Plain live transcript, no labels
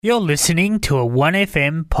You're listening to a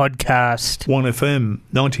 1FM podcast. 1FM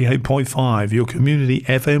 98.5, your community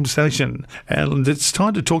FM station. And it's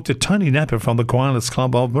time to talk to Tony Nappa from the Kiwanis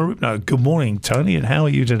Club of Mooroopna. Good morning, Tony, and how are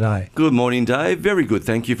you today? Good morning, Dave. Very good,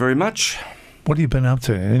 thank you very much. What have you been up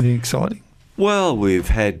to? Anything exciting? Well, we've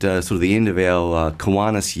had sort of the end of our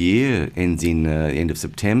Kiwanis year, ends in the end of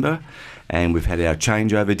September, and we've had our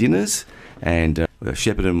changeover dinners, and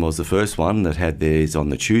Shepparton was the first one that had theirs on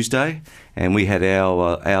the Tuesday, and we had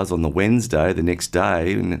ours on the Wednesday, the next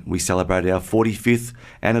day, and we celebrated our 45th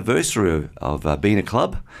anniversary of being a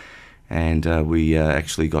club, and we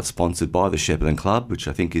actually got sponsored by the Shepparton Club, which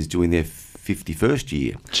I think is doing their 51st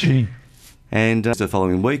year. Gee. And the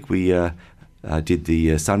following week we did the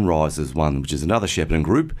Sunrisers one, which is another Shepparton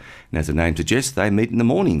group, and as the name suggests, they meet in the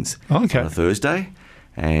mornings on a Thursday,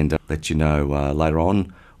 and let you know later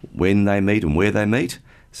on when they meet and where they meet.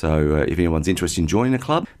 So if anyone's interested in joining the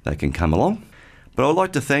club, they can come along. But I'd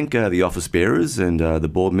like to thank the office bearers and the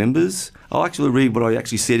board members. I'll actually read what I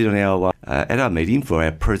actually said on our at our meeting for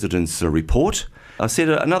our president's report. I said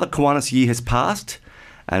another Kiwanis year has passed,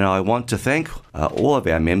 and I want to thank all of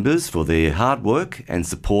our members for their hard work and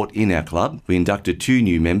support in our club. We inducted 2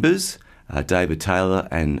 new members, David Taylor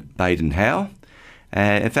and Baden Howe.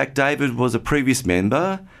 In fact, David was a previous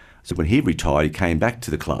member, so when he retired, he came back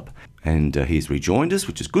to the club, and he's rejoined us,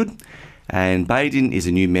 which is good. And Baden is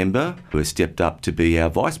a new member who has stepped up to be our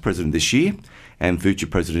vice president this year and future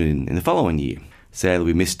president in the following year. Sadly,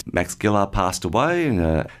 we missed Max Gillard, passed away,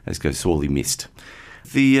 and that's sorely missed.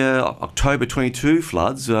 The October 22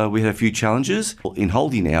 floods, we had a few challenges in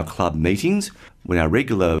holding our club meetings when our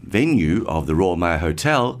regular venue of the Royal Mail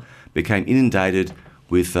Hotel became inundated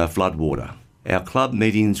with flood water. Our club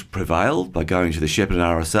meetings prevailed by going to the Shepparton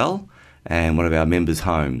RSL and one of our members'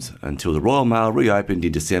 homes until the Royal Mail reopened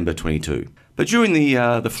in December 22. But during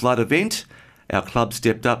the flood event, our club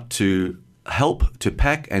stepped up to help to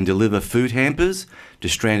pack and deliver food hampers to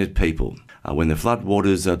stranded people. When the flood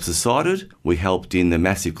waters subsided, we helped in the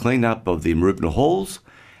massive clean-up of the Mooroopna halls,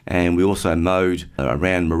 and we also mowed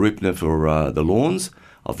around Mooroopna for the lawns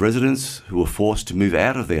of residents who were forced to move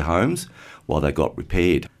out of their homes while they got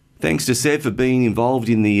repaired. Thanks to Seb for being involved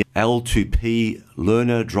in the L2P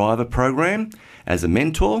Learner Driver program as a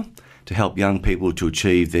mentor to help young people to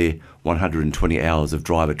achieve their 120 hours of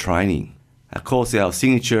driver training. Of course, our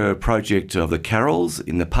signature project of the Carols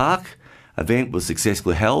in the Park event was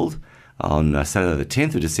successfully held on Saturday the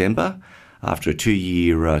 10th of December after a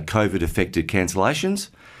 2-year COVID-affected cancellations.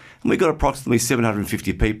 And we got approximately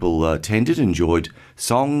 750 people attended, enjoyed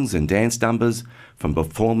songs and dance numbers from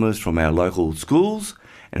performers from our local schools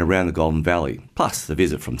and around the Golden Valley, plus the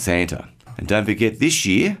visit from Santa. And don't forget, this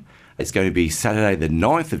year, it's going to be Saturday the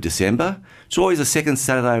 9th of December. It's always the second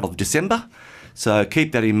Saturday of December, so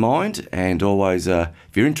keep that in mind. And always, if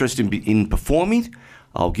you're interested in performing,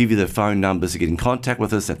 I'll give you the phone numbers to get in contact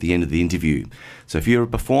with us at the end of the interview. So if you're a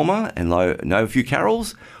performer and know a few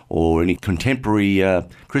carols or any contemporary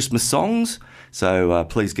Christmas songs, so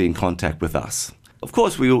please get in contact with us. Of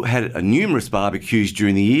course, we had numerous barbecues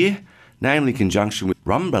during the year, namely in conjunction with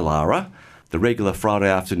Rumbalara, the regular Friday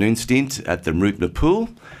afternoon stint at the Mooroopna pool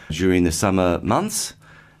during the summer months,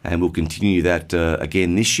 and we'll continue that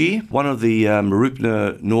again this year. One of the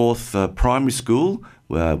Mooroopna North Primary School,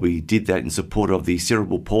 we did that in support of the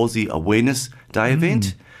Cerebral Palsy Awareness Day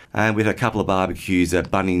event, and we had a couple of barbecues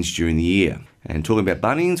at Bunnings during the year. And talking about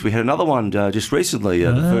Bunnings, we had another one just recently,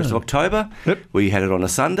 the 1st of October. Yep. We had it on a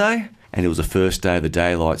Sunday, and it was the first day of the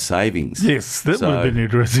daylight savings. Yes, that would have been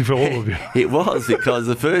interesting for all of you. It was, because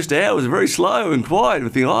the first hour was very slow and quiet. We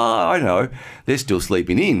think, I know, they're still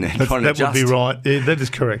sleeping in. And trying to adjust. Would be right. Yeah, that is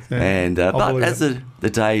correct. Yeah. And but as the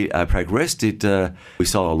day progressed, we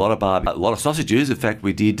sold a lot of sausages. In fact,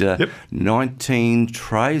 we did 19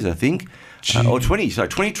 trays, I think. Or 20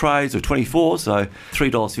 trays of 24, so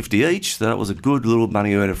 $3.50 each. So that was a good little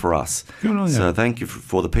money earner for us. Good on you. So thank you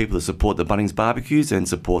for the people that support the Bunnings barbecues and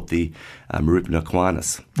support the Mooroopna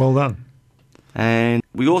Kiwanis. Well done. And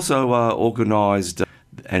we also organised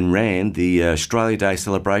and ran the Australia Day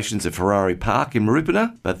celebrations at Ferrari Park in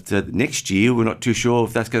Mooroopna. But next year, we're not too sure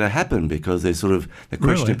if that's going to happen, because there's sort of the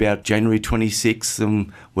question about January 26th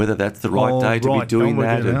and whether that's the right day to be doing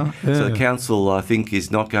that. So the council, I think,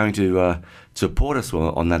 is not going to support us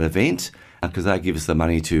on that event, because they give us the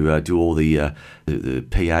money to do all the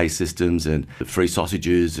PA systems and the free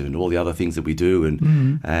sausages and all the other things that we do.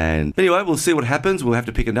 And anyway, we'll see what happens. We'll have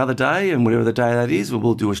to pick another day, and whatever the day that is,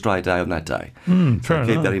 we'll do Australia Day on that day. Fair enough.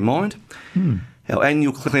 Keep that in mind. Our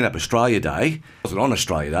annual Clean Up Australia Day. It wasn't on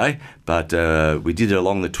Australia Day, but we did it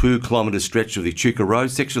along the 2-kilometre stretch of the Echuca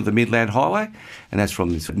Road section of the Midland Highway, and that's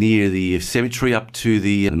from near the cemetery up to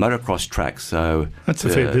the motocross track. So that's a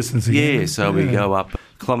fair distance again. Yeah, so we go up,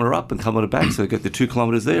 kilometre up and kilometre back, so we got the 2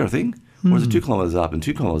 kilometres there, I think. Or is it 2 kilometres up and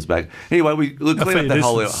 2 kilometres back? Anyway, we clean up that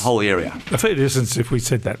whole area. A fair distance if we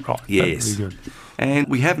said that right. Yes. That'd be good. And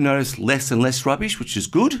we have noticed less and less rubbish, which is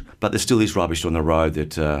good, but there still is rubbish on the road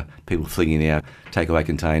that people flinging out takeaway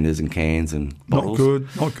containers and cans and bottles.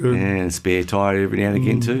 Not good. And spare tyre every now and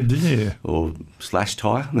again too. Yeah. Or slash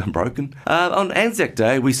tyre, broken. On Anzac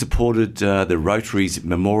Day, we supported the Rotary's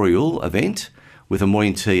memorial event with a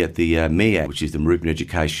morning tea at the MEAC, which is the Mooroopna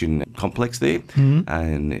Education Complex there,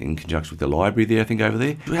 and in conjunction with the library there, I think, over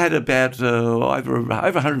there. We had about over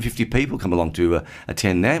 150 people come along to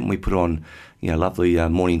attend that, and we put on lovely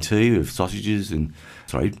morning tea with sausages and,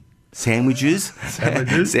 sandwiches.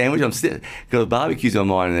 Sandwich. Got barbecues on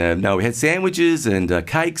mine. No, we had sandwiches and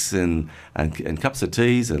cakes and cups of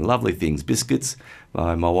teas and lovely things. Biscuits.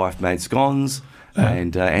 My wife made scones.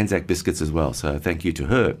 And Anzac biscuits as well, so thank you to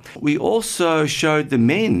her. We also showed the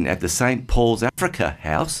men at the St Paul's Africa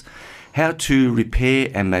House how to repair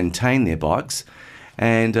and maintain their bikes,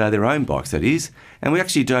 and their own bikes, that is. And we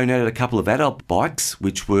actually donated a couple of adult bikes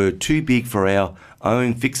which were too big for our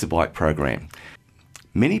own Fix-A-Bike program.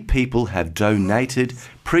 Many people have donated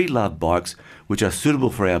pre-loved bikes which are suitable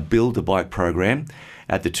for our Build-A-Bike program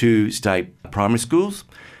at the 2 state primary schools.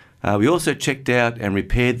 We also checked out and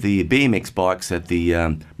repaired the BMX bikes at the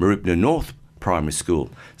Mooroopna North Primary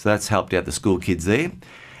School. So that's helped out the school kids there.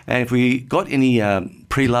 And if we got any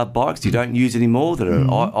pre-loved bikes you don't use anymore that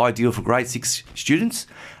are ideal for grade 6 students,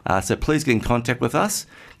 so please get in contact with us.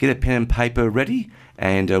 Get a pen and paper ready,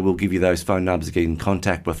 and we'll give you those phone numbers to get in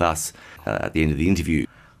contact with us at the end of the interview.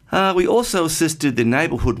 We also assisted the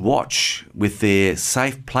Neighbourhood Watch with their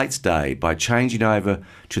Safe Plates Day by changing over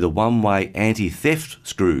to the one-way anti-theft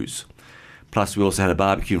screws. Plus, we also had a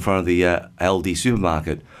barbecue in front of the Aldi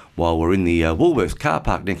supermarket while we're in the Woolworths car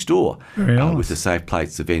park next door, with the Safe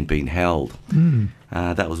Plates event being held.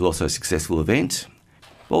 That was also a successful event.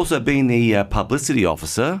 Also being the publicity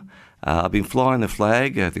officer, I've been flying the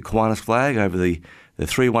flag, the Kiwanis flag, over the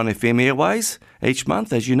 3-1FM airways each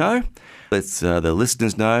month, as you know. Lets the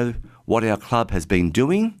listeners know what our club has been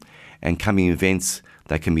doing and coming events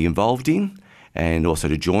they can be involved in, and also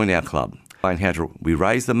to join our club. And how we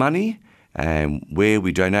raise the money and where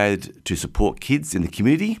we donated to support kids in the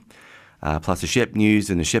community, plus the Shep News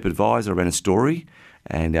and the Shep Advisor ran a story,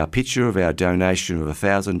 and our picture of our donation of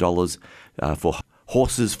 $1,000 for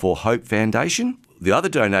Horses for Hope Foundation. The other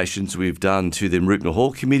donations we've done to the Mooroopna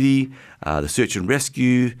Hall Committee, the Search and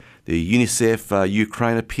Rescue, the UNICEF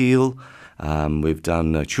Ukraine Appeal. We've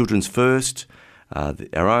done Children's First.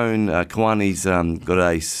 Our own Kiwanis got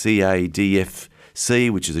a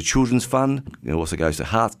CADFC, which is a children's fund. It also goes to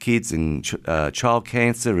Heart Kids and child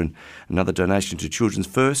cancer, and another donation to Children's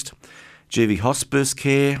First. GV Hospice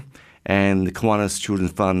Care and the Kiwanis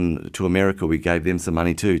Children's Fund to America. We gave them some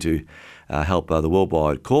money too to help the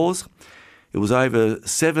worldwide cause. It was over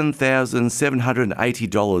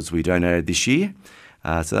 $7,780 we donated this year.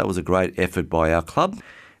 So that was a great effort by our club.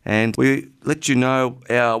 And we let you know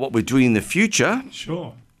what we're doing in the future.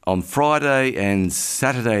 Sure. On Friday and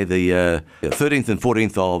Saturday, the 13th and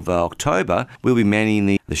 14th of October, we'll be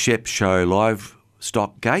manning the Shep Show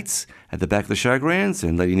livestock gates at the back of the showgrounds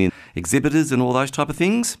and letting in exhibitors and all those type of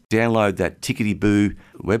things. Download that Tickety Boo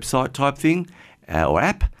website type thing or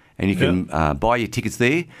app, and you can buy your tickets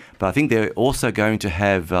there. But I think they're also going to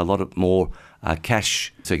have a lot of more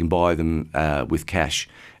cash, so you can buy them with cash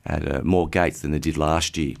at more gates than they did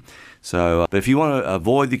last year. So, but if you want to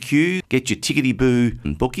avoid the queue, get your Tickety Boo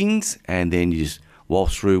bookings, and then you just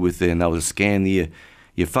waltz through with them, and they'll just scan your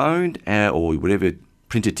phone or whatever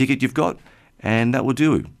printed ticket you've got, and that will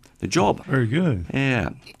do the job. Very good. Yeah.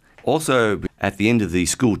 Also, at the end of the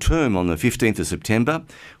school term on the 15th of September,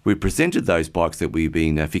 we presented those bikes that we've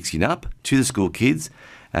been fixing up to the school kids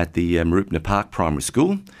at the Mooroopna Park Primary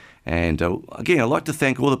School. And again, I'd like to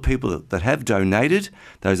thank all the people that have donated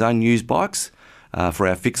those unused bikes for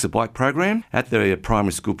our Fix-A-Bike program at the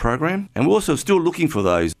primary school program. And we're also still looking for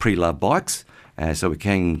those pre-loved bikes so we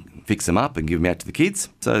can fix them up and give them out to the kids.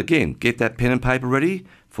 So again, get that pen and paper ready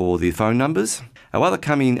for the phone numbers. Our other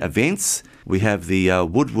coming events, we have the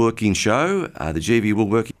woodworking show. The GV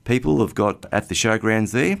woodworking people have got at the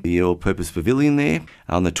showgrounds there, the all-purpose pavilion there.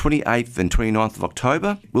 On the 28th and 29th of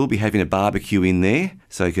October, we'll be having a barbecue in there,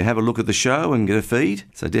 so you can have a look at the show and get a feed.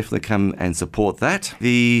 So definitely come and support that.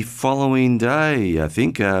 The following day, I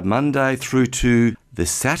think, Monday through to the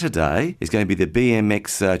Saturday, is going to be the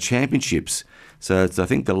BMX Championships. So it's, I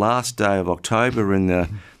think, the last day of October and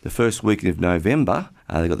the first week of November.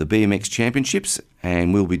 They've got the BMX Championships,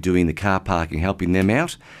 and we'll be doing the car parking, helping them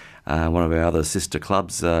out. One of our other sister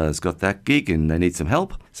clubs has got that gig, and they need some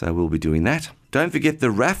help, so we'll be doing that. Don't forget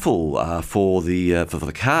the raffle for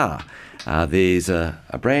the car. There's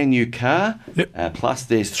a brand new car, plus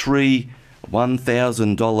there's 3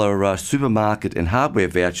 $1,000 supermarket and hardware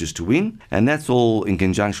vouchers to win, and that's all in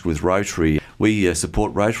conjunction with Rotary. We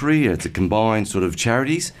support Rotary. It's a combined sort of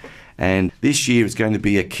charities, and this year it's going to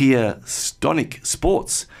be a Kia Stonic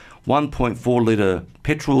Sports 1.4 litre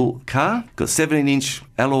petrol car, got 17-inch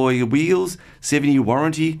alloy wheels, 7-year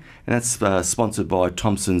warranty, and that's sponsored by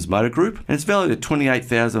Thompson's Motor Group, and it's valued at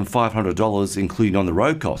 $28,500 including on the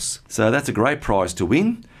road costs. So that's a great prize to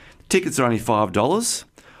win. Tickets are only $5,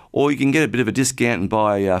 or you can get a bit of a discount and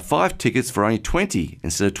buy 5 tickets for only $20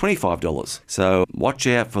 instead of $25. So watch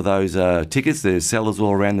out for those tickets. There's sellers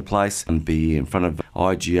all around the place, and be in front of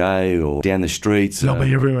IGA or down the streets. They'll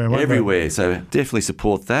be everywhere, won't they? Everywhere. So definitely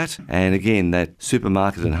support that. And again, that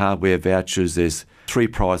supermarket and hardware vouchers, there's 3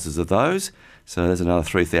 prizes of those. So there's another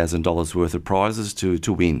 $3,000 worth of prizes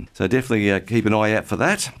to win. So definitely keep an eye out for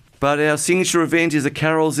that. But our signature event is the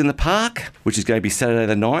Carols in the Park, which is going to be Saturday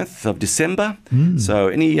the 9th of December. So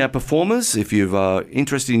any performers, if you're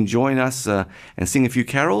interested in joining us and sing a few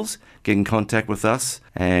carols, get in contact with us.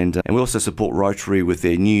 And we also support Rotary with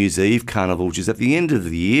their New Year's Eve Carnival, which is at the end of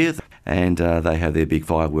the year. And they have their big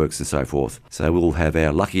fireworks and so forth. So we'll have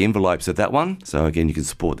our lucky envelopes at that one. So again, you can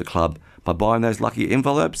support the club by buying those lucky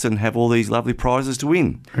envelopes and have all these lovely prizes to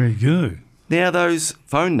win. Very good. Now those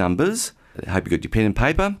phone numbers, I hope you got your pen and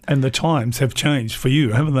paper. And the times have changed for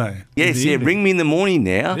you, haven't they? Yes, ring me in the morning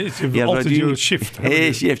now. Yes, you've altered your shift.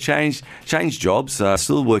 Yes, you've changed jobs.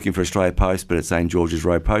 Still working for Australia Post, but at St George's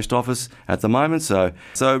Road Post Office at the moment. So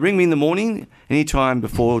ring me in the morning, anytime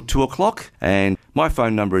before 2 o'clock. And my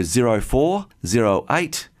phone number is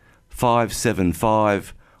 0408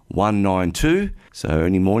 575 192. So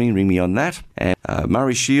any morning, ring me on that. And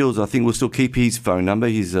Murray Shields, I think, will still keep his phone number.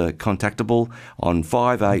 He's contactable on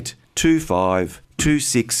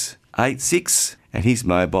 58252686, and his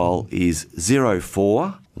mobile is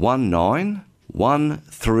 0419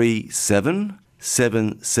 137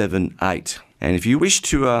 778. And if you wish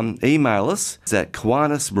to email us, it's at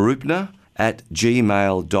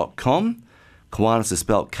kiwanis@gmail.com. Kiwanis is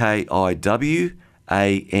spelled Kiwanis,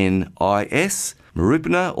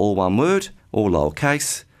 Mooroopna, all one word, all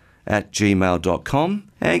lowercase, at gmail.com.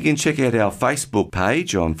 And you can check out our Facebook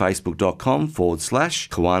page on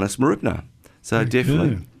facebook.com/Kiwanis Mooroopna. So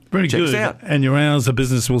definitely check us out. And your hours of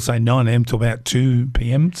business will say 9 a.m. to about 2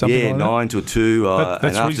 p.m, something like that? 9 till 2, that's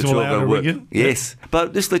and after 12 I work. Yes.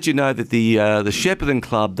 But just let you know that the Shepparton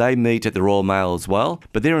Club, they meet at the Royal Mail as well,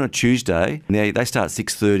 but they're on a Tuesday. They start at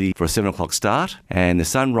 6:30 for a 7 o'clock start, and the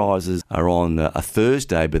sunrises are on a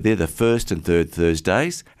Thursday, but they're the first and third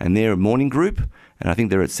Thursdays, and they're a morning group. And I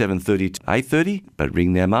think they're at 7:30 to 8:30, but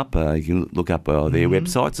ring them up. You can look up their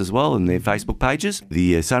websites as well and their Facebook pages.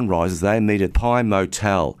 The Sunrisers, they meet at Pine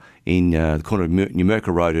Motel in the corner of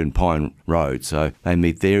Numurkah Road and Pine Road. So they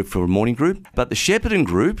meet there for a morning group. But the Shepparton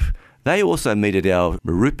group, they also meet at our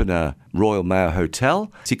Mooroopna Royal Mail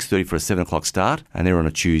Hotel, 6:30 for a 7 o'clock start, and they're on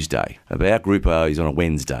a Tuesday. But our group is on a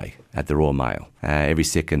Wednesday at the Royal Mail, every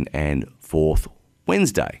second and fourth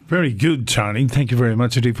Wednesday. Very good, Tony. Thank you very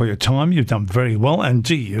much indeed for your time. You've done very well. And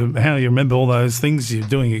gee, how you remember all those things, you're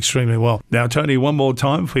doing extremely well. Now, Tony, one more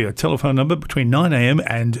time for your telephone number between 9 a.m.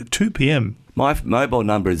 and 2 p.m. My mobile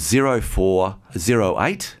number is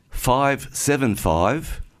 0408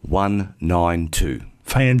 575 192.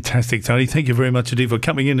 Fantastic, Tony. Thank you very much indeed for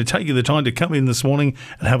coming in and taking the time to come in this morning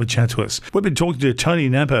and have a chat to us. We've been talking to Tony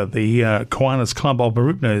Nappa, the Kiwanis Club of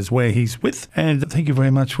Mooroopna is where he's with, and thank you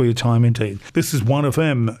very much for your time indeed. This is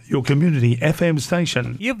 1FM, your community FM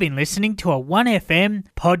station. You've been listening to a 1FM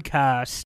podcast.